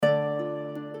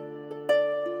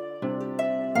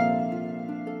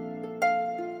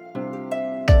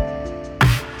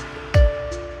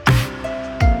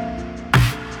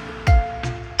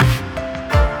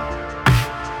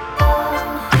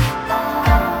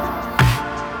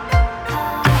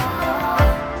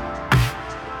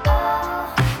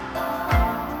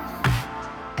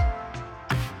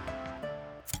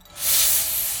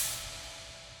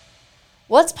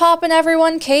What's poppin',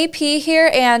 everyone? KP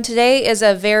here, and today is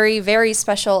a very, very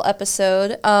special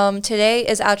episode. Today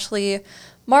is actually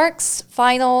Mark's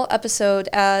final episode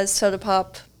as SOTA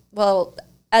Pop, well,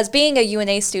 as being a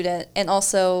UNA student and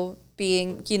also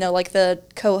being, like the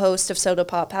co-host of SOTA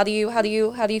Pop. How do you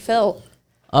feel?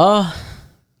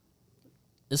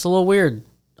 It's a little weird,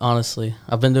 honestly.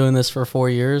 I've been doing this for 4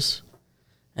 years,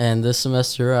 and this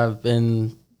semester I've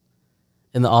been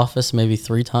in the office maybe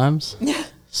 3 times.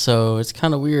 So it's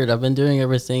kind of weird. I've been doing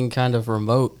everything kind of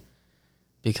remote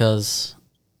because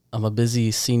I'm a busy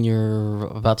senior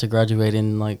about to graduate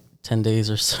in like 10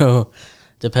 days or so,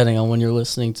 depending on when you're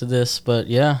listening to this. But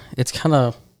yeah,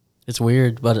 it's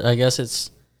weird, but I guess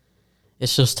it's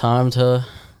just time to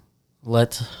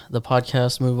let the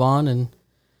podcast move on and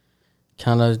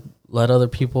kind of let other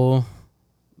people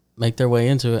make their way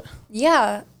into it.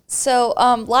 Yeah. So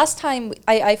last time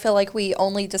I feel like we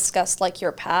only discussed like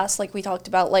your past, like we talked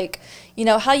about like,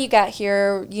 how you got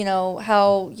here,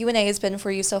 how UNA has been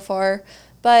for you so far.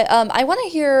 But I want to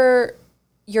hear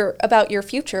about your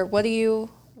future. What are your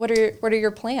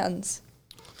plans?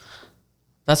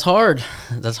 That's hard.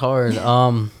 In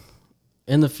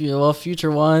the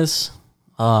future wise,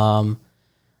 I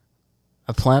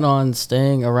plan on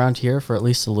staying around here for at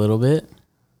least a little bit.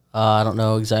 I don't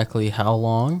know exactly how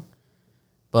long,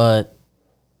 but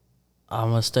I'm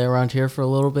going to stay around here for a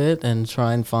little bit and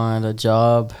try and find a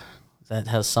job that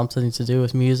has something to do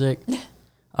with music.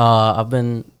 I've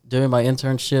been doing my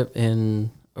internship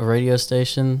in a radio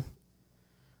station,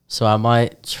 so I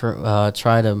might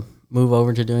try to move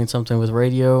over to doing something with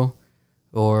radio,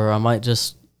 or I might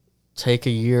just take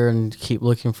a year and keep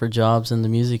looking for jobs in the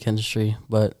music industry.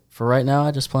 But for right now,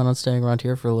 I just plan on staying around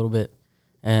here for a little bit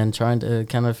and trying to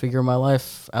kind of figure my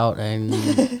life out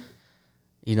and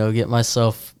get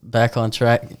myself back on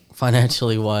track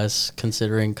financially wise,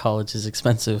 considering college is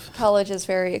expensive. College is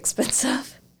very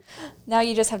expensive. Now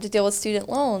you just have to deal with student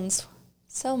loans.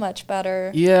 So much better.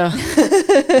 Yeah.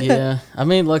 Yeah. I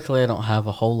mean, luckily I don't have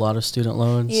a whole lot of student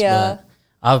loans. Yeah. But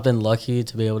I've been lucky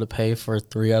to be able to pay for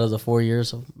 3 out of the 4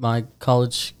 years of my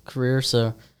college career.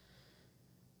 So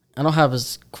I don't have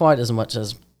quite as much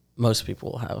as most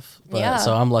people will have. But, yeah.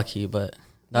 So I'm lucky, but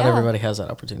not everybody has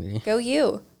that opportunity. Go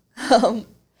you.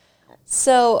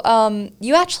 So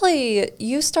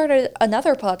you started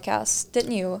another podcast,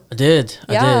 didn't you? I did.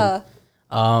 Yeah.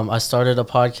 I started a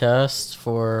podcast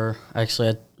I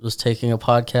was taking a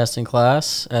podcasting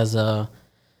class as an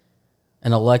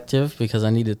elective because I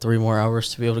needed 3 more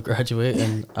hours to be able to graduate,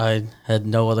 and I had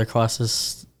no other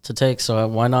classes to take, so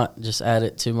why not just add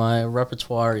it to my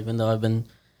repertoire, even though I've been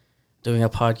doing a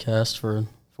podcast for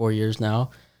 4 years now.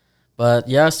 But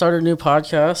yeah, I started a new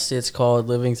podcast. It's called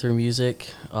Living Through Music.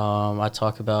 I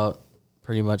talk about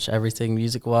pretty much everything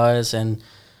music-wise and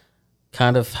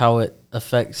kind of how it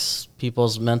affects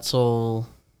people's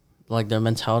their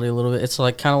mentality a little bit. It's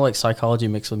kind of like psychology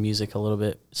mixed with music a little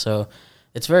bit. So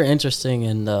it's very interesting,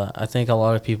 and I think a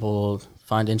lot of people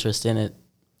find interest in it.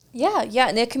 Yeah,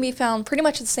 and it can be found pretty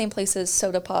much at the same places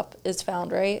SOTA Pop is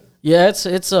found, right? Yeah,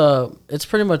 it's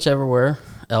pretty much everywhere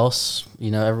else,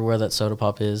 everywhere that SOTA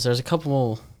Pop is. There's a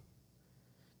couple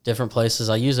different places.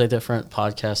 I use a different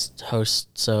podcast host,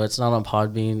 so it's not on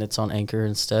Podbean, it's on Anchor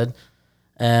instead.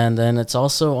 And then it's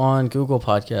also on Google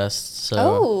Podcasts.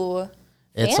 So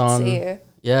it's fancy.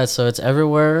 So it's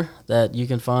everywhere that you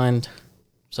can find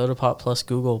SOTA Pop plus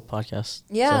Google Podcasts.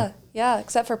 Yeah,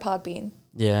 except for Podbean.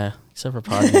 Yeah, except for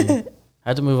Podbean. I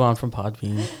had to move on from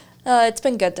Podbean. It's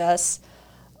been good to us.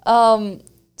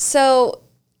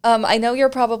 I know you're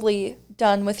probably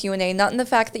done with UNA, not in the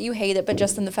fact that you hate it, but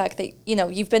just in the fact that,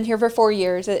 you've been here for 4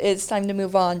 years. It's time to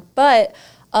move on. But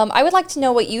I would like to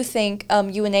know what you think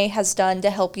UNA has done to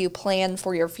help you plan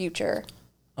for your future.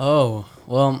 Oh,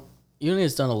 well, UNA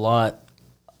has done a lot.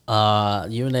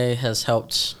 UNA has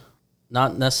helped,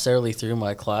 not necessarily through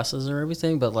my classes or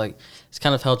everything, but it's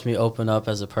kind of helped me open up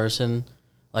as a person,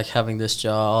 having this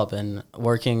job and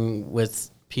working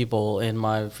with people in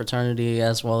my fraternity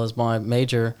as well as my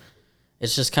major.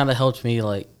 It's just kind of helped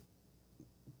me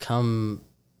come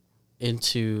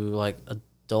into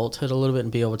adulthood a little bit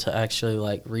and be able to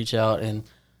actually reach out and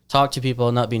talk to people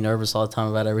and not be nervous all the time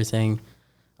about everything.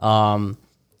 And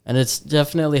it's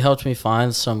definitely helped me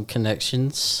find some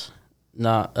connections,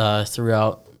 not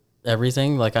throughout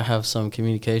everything. I have some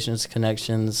communications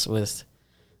connections with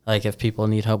if people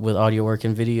need help with audio work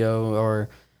and video or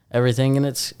everything, and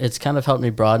it's kind of helped me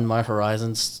broaden my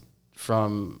horizons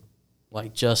from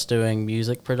just doing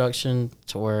music production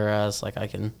to whereas I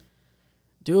can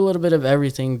do a little bit of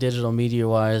everything digital media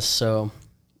wise. So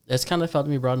it's kind of helped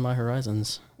me broaden my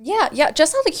horizons. Yeah, yeah.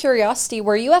 Just out of curiosity,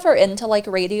 were you ever into like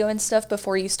radio and stuff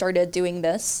before you started doing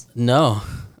this? No,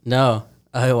 no,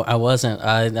 I wasn't.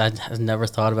 I had never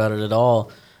thought about it at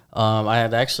all. I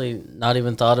had actually not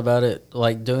even thought about it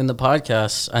like doing the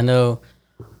podcast. I know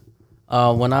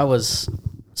when I was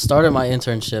started my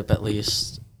internship, at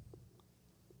least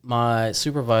my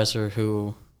supervisor,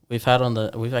 who we've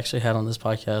actually had on this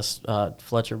podcast,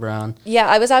 Fletcher Brown. Yeah,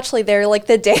 I was actually there like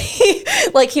the day,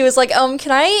 like he was like,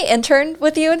 can I intern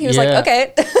with you? And he was like,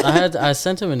 okay. I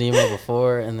sent him an email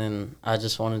before, and then I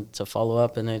just wanted to follow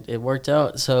up, and it worked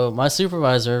out. So my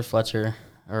supervisor, Fletcher,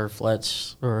 or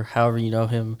Fletch, or however you know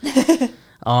him,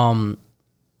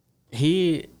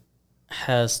 he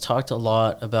has talked a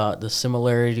lot about the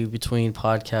similarity between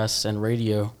podcasts and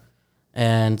radio,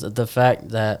 and the fact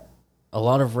that a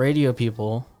lot of radio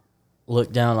people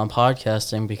look down on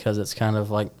podcasting because it's kind of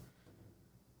like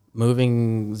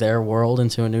moving their world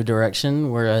into a new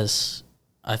direction, whereas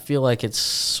I feel like it's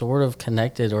sort of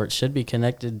connected, or it should be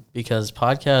connected, because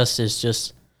podcast is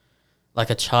just like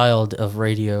a child of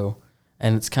radio,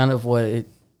 and it's kind of what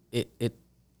it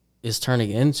is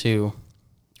turning into,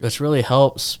 which really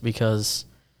helps, because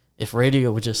if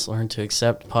radio would just learn to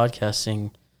accept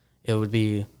podcasting, it would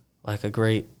be like a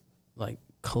great like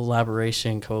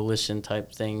collaboration, coalition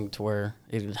type thing, to where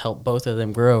it would help both of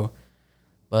them grow.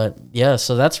 But yeah,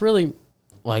 so that's really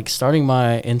like starting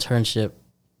my internship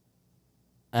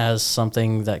as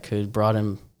something that could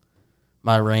broaden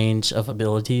my range of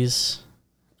abilities,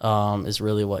 is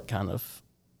really what kind of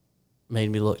made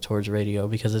me look towards radio,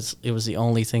 because it was the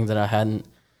only thing that I hadn't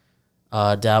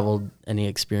dabbled any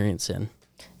experience in.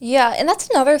 Yeah, and that's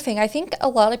another thing. I think a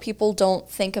lot of people don't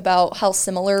think about how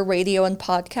similar radio and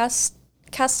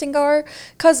podcasting are,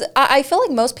 because I feel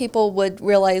like most people would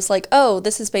realize like, oh,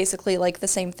 this is basically like the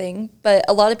same thing, but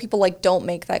a lot of people like don't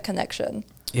make that connection.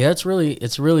 Yeah, it's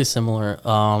really similar.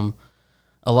 A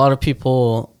lot of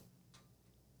people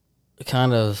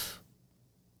kind of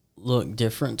look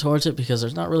different towards it because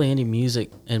there's not really any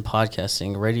music in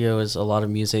podcasting. Radio is a lot of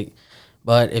music,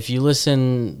 but if you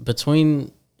listen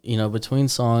between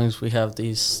songs, we have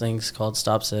these things called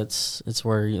stop sets. It's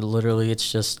where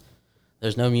it's just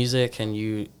there's no music, and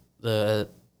the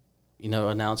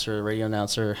radio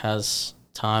announcer has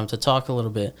time to talk a little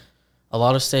bit. A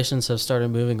lot of stations have started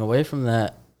moving away from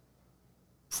that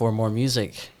for more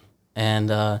music,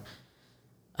 and I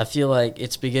feel like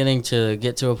it's beginning to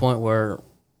get to a point where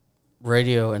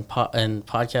radio and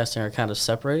podcasting are kind of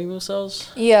separating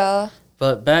themselves. Yeah.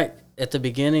 But back at the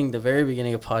very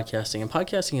beginning of podcasting, and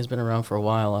podcasting has been around for a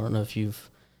while. I don't know if you've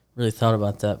really thought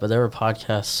about that, but there were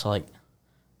podcasts like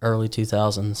early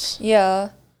 2000s. Yeah.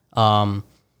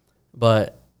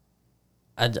 But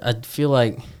I feel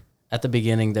like at the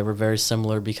beginning they were very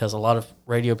similar, because a lot of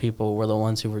radio people were the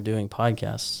ones who were doing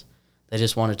podcasts. They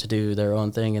just wanted to do their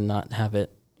own thing and not have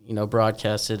it,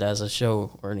 broadcasted as a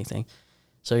show or anything.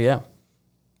 So yeah.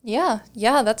 Yeah,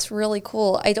 that's really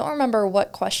cool. I don't remember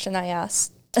what question I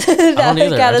asked. I don't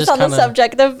either. Got us on the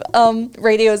subject of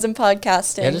radios and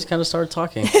podcasting. Yeah, I just kind of started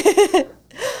talking.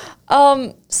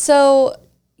 So,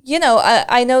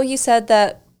 I know you said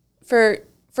that for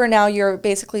now you're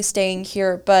basically staying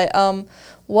here, but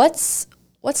what's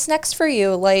next for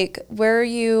you? Like, where are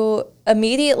you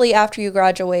immediately after you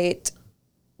graduate?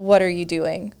 What are you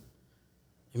doing?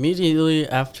 Immediately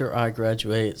after I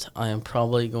graduate, I am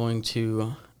probably going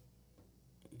to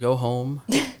go home,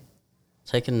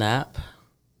 take a nap,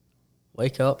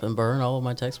 wake up and burn all of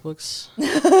my textbooks.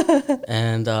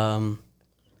 And then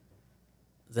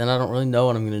I don't really know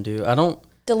what I'm going to do. I don't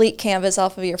delete Canvas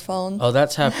off of your phone. Oh,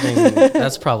 that's happening.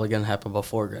 That's probably going to happen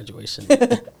before graduation.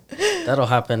 That'll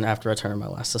happen after I turn in my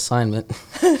last assignment.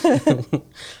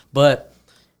 But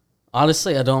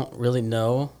honestly, I don't really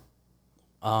know,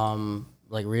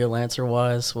 like real answer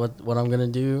wise, what I'm going to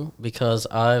do, because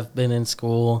I've been in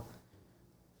school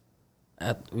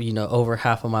at, over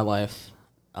half of my life.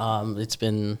 It's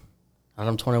been,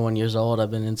 I'm 21 years old.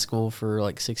 I've been in school for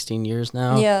like 16 years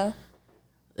now. Yeah.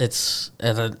 It's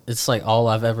like all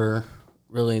I've ever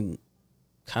really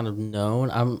kind of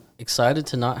known. I'm excited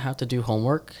to not have to do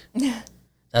homework.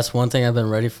 That's one thing I've been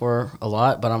ready for a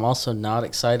lot, but I'm also not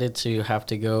excited to have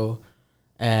to go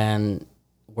and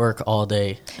work all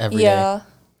day every day.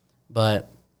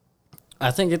 But I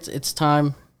think it's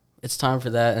time. It's time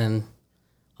for that, and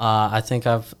I think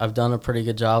I've done a pretty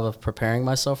good job of preparing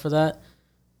myself for that.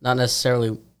 Not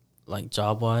necessarily like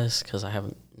job wise, because I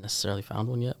haven't necessarily found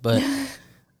one yet, but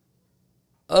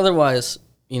otherwise,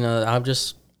 I'm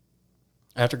just,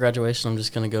 after graduation, I'm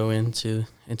just gonna go into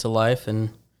life and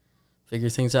figure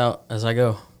things out as I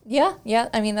go. Yeah.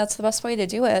 I mean, that's the best way to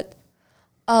do it.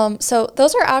 So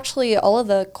those are actually all of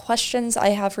the questions I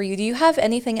have for you. Do you have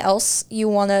anything else you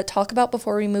want to talk about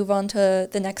before we move on to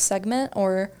the next segment,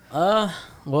 or?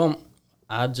 Well,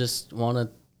 I just want to,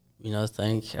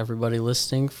 thank everybody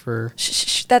listening for.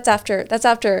 Shh, that's after. That's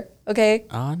after. Okay.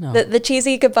 I know. The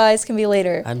cheesy goodbyes can be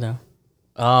later. I know.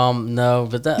 No,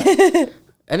 but that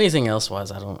anything else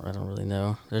wise, I don't really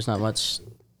know. There's not much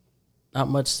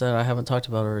that I haven't talked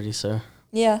about already. So.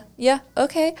 Yeah.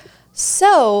 Okay.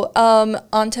 So,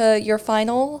 onto your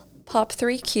final Pop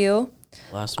 3Q.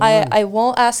 Last one. I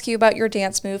won't ask you about your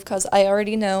dance move because I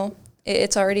already know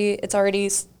it's already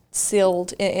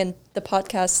sealed in the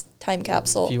podcast time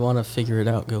capsule. If you want to figure it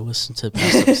out, go listen to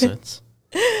past episodes.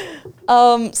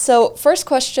 So first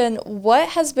question, what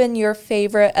has been your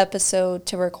favorite episode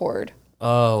to record?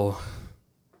 Oh,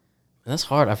 that's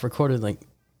hard. I've recorded like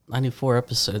 94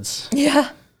 episodes. Yeah.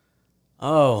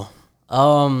 Oh,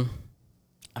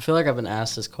 I feel like I've been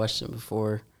asked this question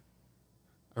before.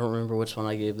 I don't remember which one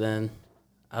I gave then.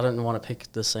 I didn't want to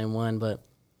pick the same one, but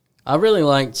I really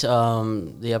liked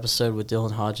the episode with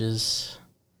Dylan Hodges.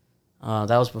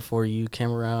 That was before you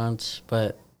came around,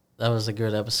 but that was a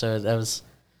good episode. That was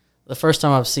the first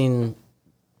time I've seen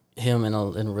him in a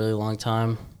really long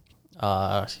time.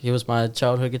 He was my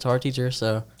childhood guitar teacher,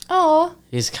 so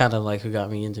he's kind of like who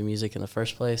got me into music in the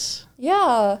first place.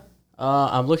 Yeah.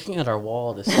 I'm looking at our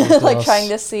wall to see like trying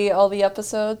to see all the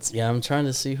episodes. Yeah, I'm trying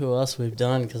to see who else we've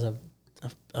done because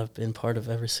I've been part of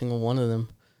every single one of them.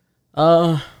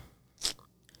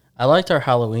 I liked our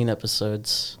Halloween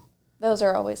episodes. Those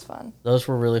are always fun. Those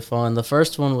were really fun. The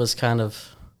first one was kind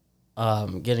of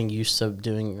getting used to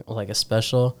doing like a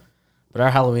special, but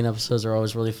our Halloween episodes are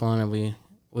always really fun, and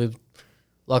we've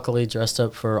luckily dressed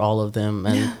up for all of them,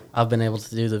 and I've been able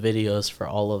to do the videos for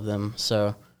all of them.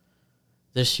 So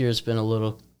this year's been a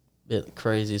little bit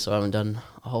crazy, so I haven't done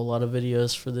a whole lot of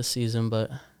videos for this season, but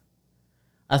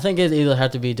I think it either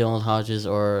had to be Dylan Hodges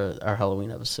or our Halloween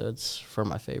episodes for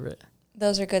my favorite.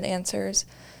 Those are good answers.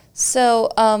 So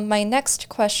my next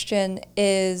question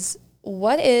is,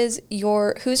 who's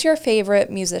your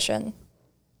favorite musician?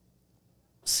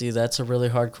 See, that's a really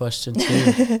hard question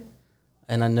too.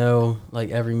 And I know like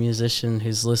every musician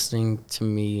who's listening to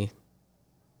me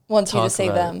wants you to say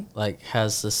them. Like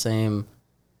has the same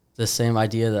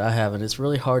idea that I have, and it's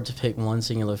really hard to pick one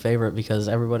singular favorite because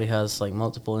everybody has like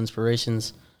multiple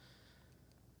inspirations.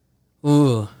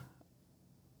 Ooh.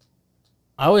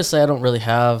 I always say I don't really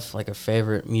have like a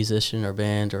favorite musician or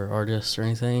band or artist or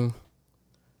anything.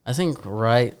 I think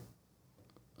right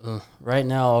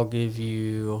now I'll give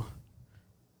you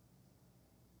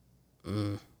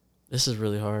this is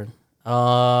really hard.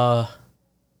 Dylan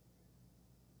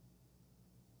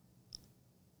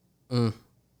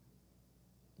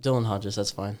Hodges,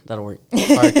 that's fine. That'll work.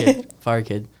 Fire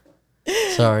Kid.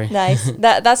 Sorry. Nice.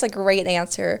 That's a great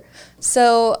answer.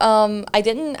 So I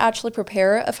didn't actually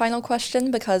prepare a final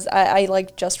question because I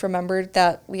like just remembered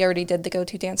that we already did the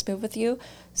go-to dance move with you.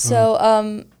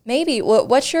 So maybe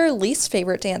what's your least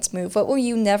favorite dance move? What will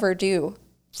you never do?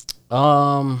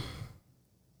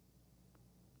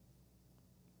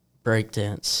 Break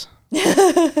dance.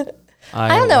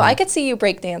 I don't know. I could see you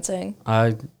break dancing.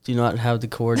 I do not have the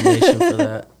coordination for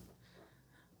that.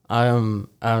 I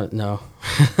don't know.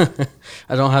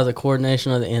 I don't have the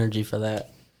coordination or the energy for that.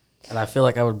 And I feel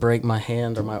like I would break my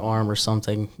hand or my arm or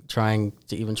something trying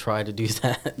to do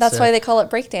that. That's why they call it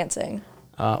breakdancing.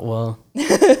 Well,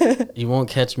 you won't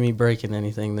catch me breaking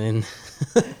anything then.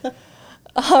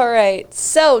 All right.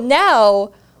 So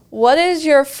now, what is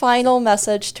your final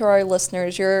message to our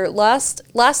listeners? Your last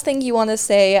thing you want to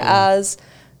say as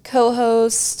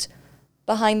co-host,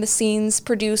 behind the scenes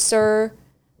producer,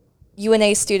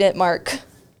 UNA student Mark?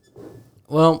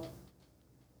 Well,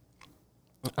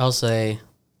 I'll say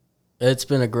it's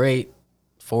been a great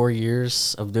 4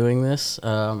 years of doing this.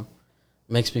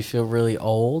 Makes me feel really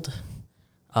old.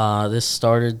 This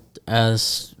started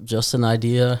as just an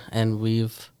idea, and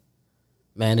we've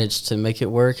managed to make it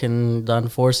work and done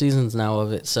 4 seasons now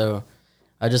of it. So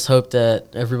I just hope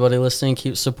that everybody listening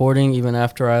keeps supporting even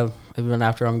after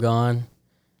I'm gone.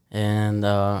 And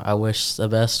I wish the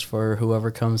best for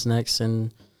whoever comes next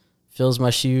and fills my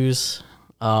shoes.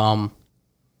 But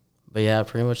yeah,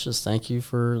 pretty much just thank you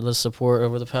for the support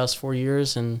over the past 4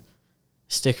 years, and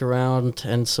stick around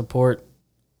and support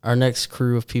our next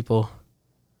crew of people.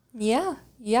 Yeah.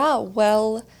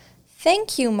 Well,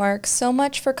 thank you, Mark, so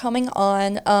much for coming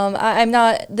on.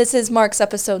 This is Mark's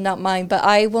episode, not mine, but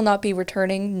I will not be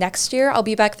returning next year. I'll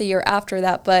be back the year after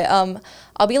that, but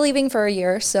I'll be leaving for a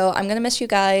year, so I'm going to miss you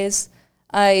guys.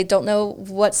 I don't know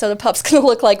what SOTA Pop's going to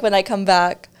look like when I come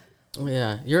back.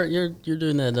 Yeah, you're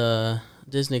doing that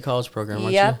Disney college program,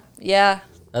 aren't Yep. you? Yeah.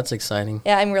 That's exciting.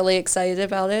 Yeah, I'm really excited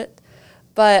about it.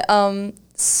 But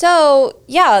so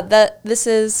yeah, this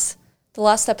is the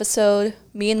last episode.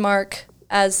 Me and Mark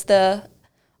as the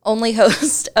only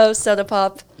host of SOTA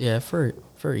Pop Yeah, for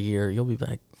a year, you'll be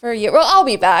back. for a year. Well, I'll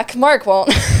be back. Mark won't.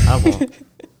 I won't.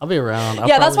 I'll be around.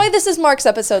 Yeah, that's why this is Mark's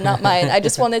episode, not mine. I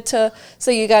just wanted to,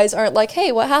 so you guys aren't like,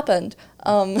 hey, what happened?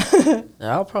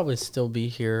 I'll probably still be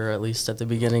here, at least at the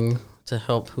beginning, to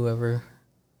help whoever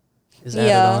is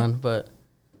added on, but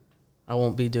I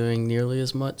won't be doing nearly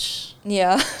as much.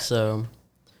 Yeah. So,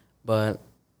 but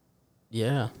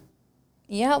yeah.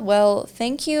 Yeah, well,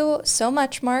 thank you so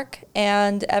much, Mark.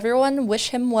 And everyone, wish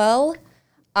him well.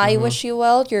 I wish you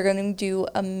well. You're going to do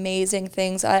amazing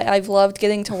things. I've loved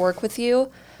getting to work with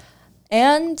you.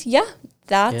 And yeah,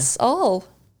 that's all.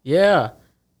 Yeah.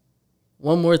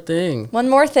 One more thing. One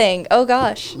more thing. Oh,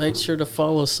 gosh. Make sure to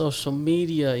follow social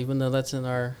media, even though that's in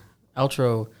our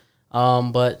outro.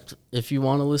 But if you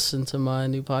want to listen to my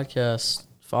new podcast,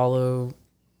 follow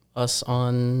us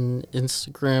on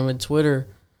Instagram and Twitter.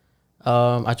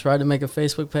 I tried to make a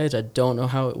Facebook page. I don't know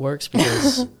how it works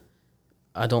because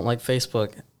I don't like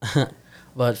Facebook.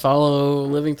 But follow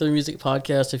Living Through Music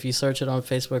Podcast. If you search it on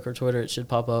Facebook or Twitter, it should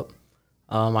pop up.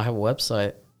 I have a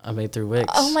website I made through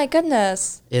Wix. Oh, my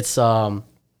goodness. It's in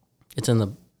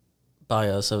the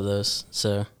bios of this,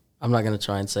 so I'm not going to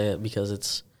try and say it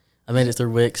because I made it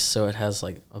through Wix, so it has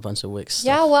like a bunch of Wix stuff.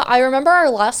 Yeah, well, I remember our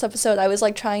last episode, I was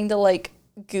like trying to like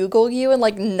Google you and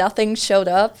like nothing showed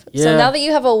up. Yeah. So now that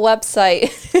you have a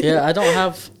website. Yeah, I don't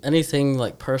have anything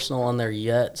like personal on there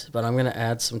yet, but I'm going to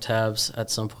add some tabs at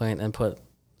some point and put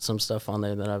some stuff on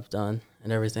there that I've done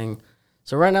and everything.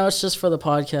 So right now it's just for the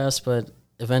podcast, but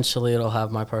eventually it'll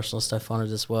have my personal stuff on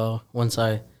it as well once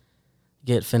I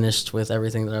get finished with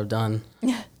everything that I've done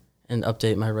and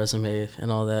update my resume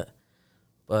and all that.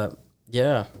 But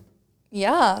yeah.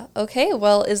 Yeah. Okay.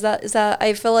 Well, is that?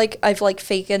 I feel like I've like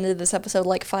faked into this episode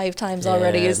like 5 times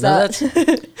already. Is that?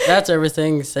 That's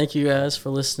everything. Thank you guys for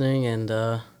listening, and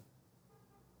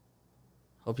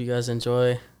hope you guys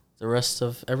enjoy the rest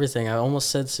of everything. I almost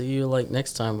said see you like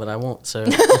next time, but I won't. So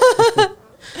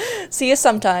see you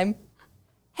sometime.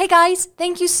 Hey guys,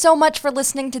 thank you so much for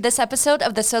listening to this episode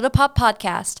of the SOTA Pop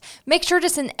podcast. Make sure to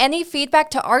send any feedback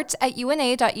to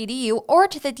arts@una.edu or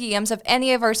to the DMs of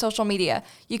any of our social media.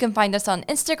 You can find us on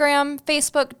Instagram,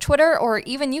 Facebook, Twitter, or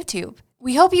even YouTube.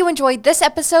 We hope you enjoyed this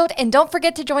episode and don't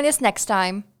forget to join us next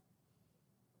time.